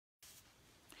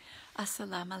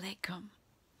Assalamu alaikum.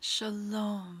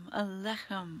 Shalom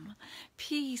Aleichem.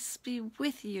 Peace be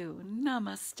with you.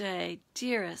 Namaste,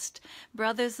 dearest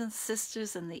brothers and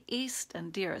sisters in the East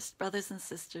and dearest brothers and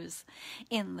sisters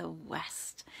in the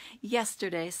West.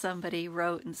 Yesterday somebody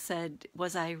wrote and said,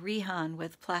 was I Rihan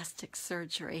with plastic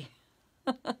surgery?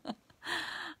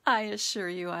 I assure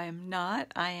you I am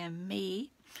not. I am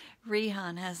me.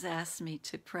 Rihan has asked me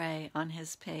to pray on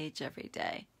his page every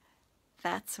day.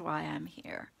 That's why I'm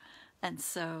here. And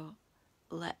so,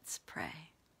 let's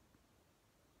pray.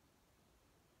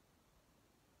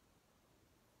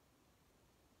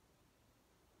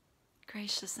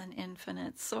 Gracious and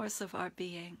infinite source of our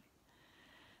being,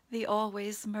 the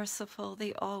always merciful,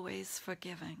 the always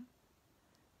forgiving,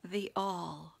 the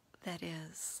all that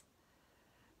is.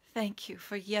 Thank you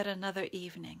for yet another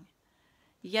evening,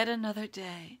 yet another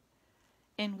day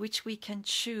in which we can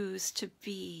choose to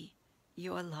be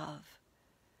your love.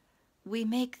 We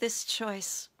make this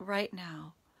choice right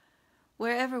now,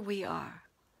 wherever we are.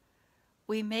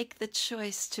 We make the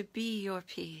choice to be your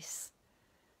peace,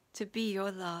 to be your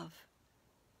love,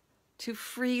 to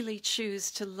freely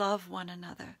choose to love one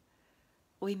another.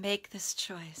 We make this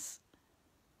choice.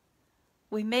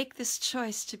 We make this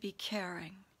choice to be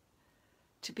caring,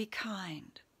 to be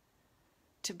kind,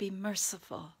 to be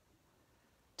merciful,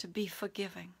 to be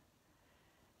forgiving.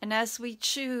 And as we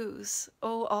choose,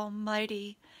 O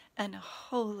Almighty and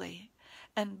holy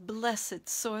and blessed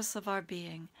source of our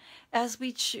being, as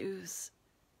we choose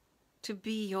to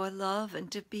be your love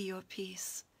and to be your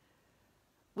peace,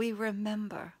 we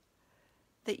remember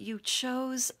that you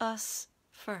chose us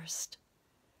first.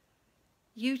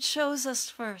 You chose us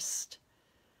first.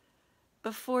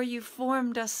 Before you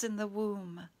formed us in the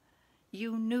womb,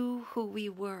 you knew who we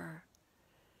were.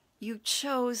 You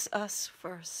chose us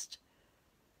first.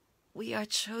 We are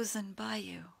chosen by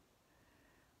you.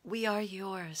 We are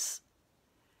yours.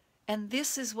 And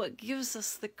this is what gives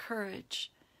us the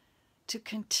courage to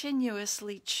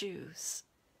continuously choose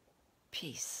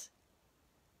peace,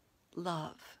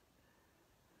 love,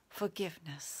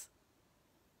 forgiveness,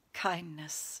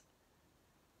 kindness,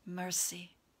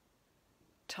 mercy,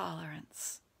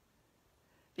 tolerance.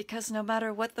 Because no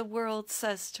matter what the world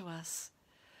says to us,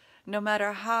 no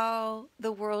matter how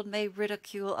the world may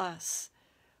ridicule us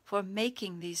for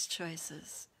making these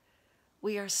choices,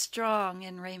 we are strong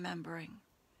in remembering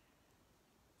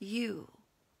you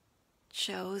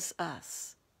chose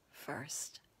us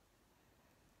first.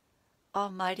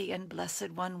 Almighty and Blessed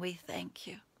One, we thank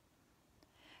you.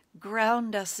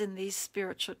 Ground us in these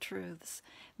spiritual truths.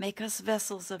 Make us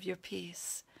vessels of your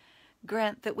peace.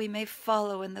 Grant that we may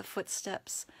follow in the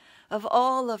footsteps of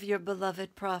all of your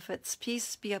beloved prophets.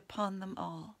 Peace be upon them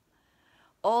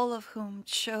all of whom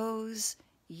chose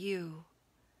you.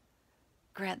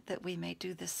 Grant that we may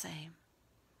do the same.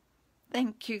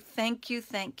 Thank you, thank you,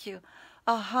 thank you.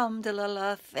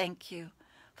 Alhamdulillah, thank you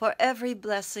for every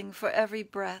blessing, for every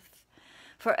breath,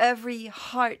 for every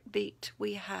heartbeat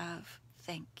we have.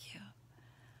 Thank you.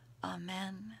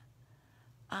 Amen.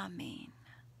 Amen.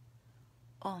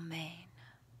 Amen.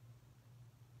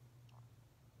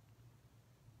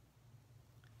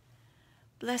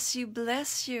 Bless you,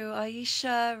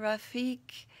 Aisha, Rafiq,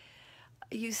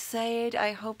 Usaid.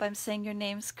 I hope I'm saying your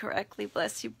names correctly.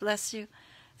 Bless you, bless you.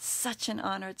 Such an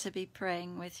honor to be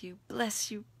praying with you. Bless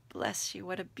you, bless you.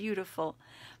 What a beautiful,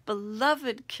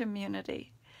 beloved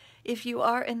community. If you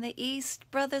are in the East,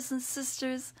 brothers and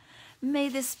sisters, may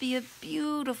this be a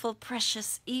beautiful,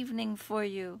 precious evening for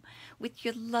you with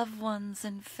your loved ones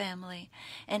and family.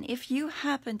 And if you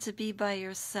happen to be by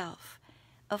yourself,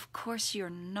 of course you're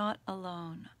not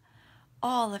alone.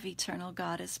 All of eternal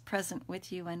God is present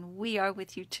with you, and we are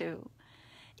with you too.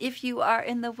 If you are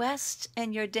in the West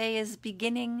and your day is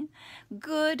beginning,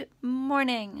 good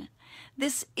morning.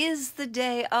 This is the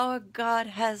day our God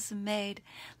has made.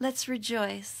 Let's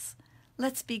rejoice.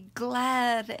 Let's be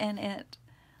glad in it.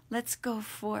 Let's go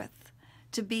forth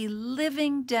to be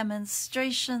living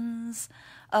demonstrations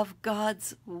of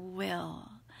God's will.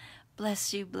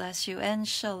 Bless you,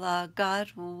 inshallah,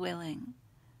 God willing.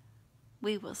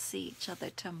 We will see each other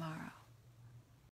tomorrow.